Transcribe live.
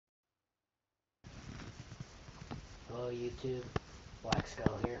Hello YouTube, Black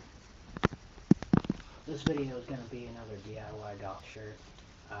Skull here. This video is going to be another DIY goth shirt.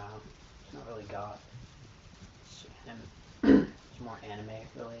 It's not really goth, it's more anime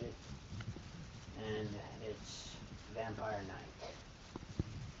related, and it's Vampire Knight.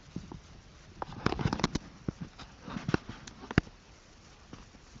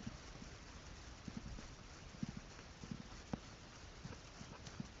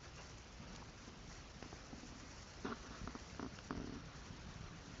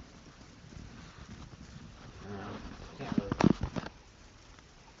 Can't really,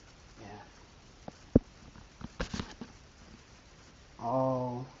 yeah.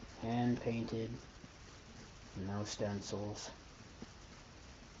 All hand painted, no stencils.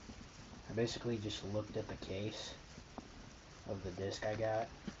 I basically just looked at the case of the disc I got.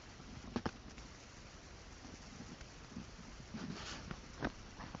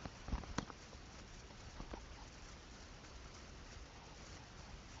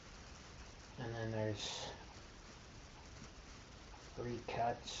 And then there's 3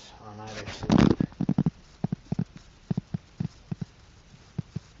 cuts on either sleeve.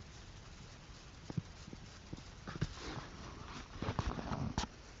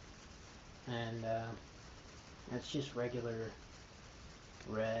 And it's just regular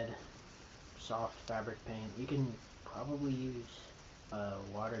red soft fabric paint. You can probably use a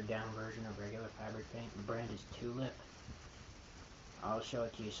watered down version of regular fabric paint. The brand is Tulip. I'll show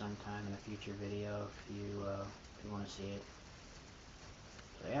it to you sometime in a future video if you want to see it.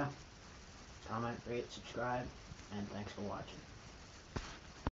 So yeah, comment, rate, subscribe, and thanks for watching.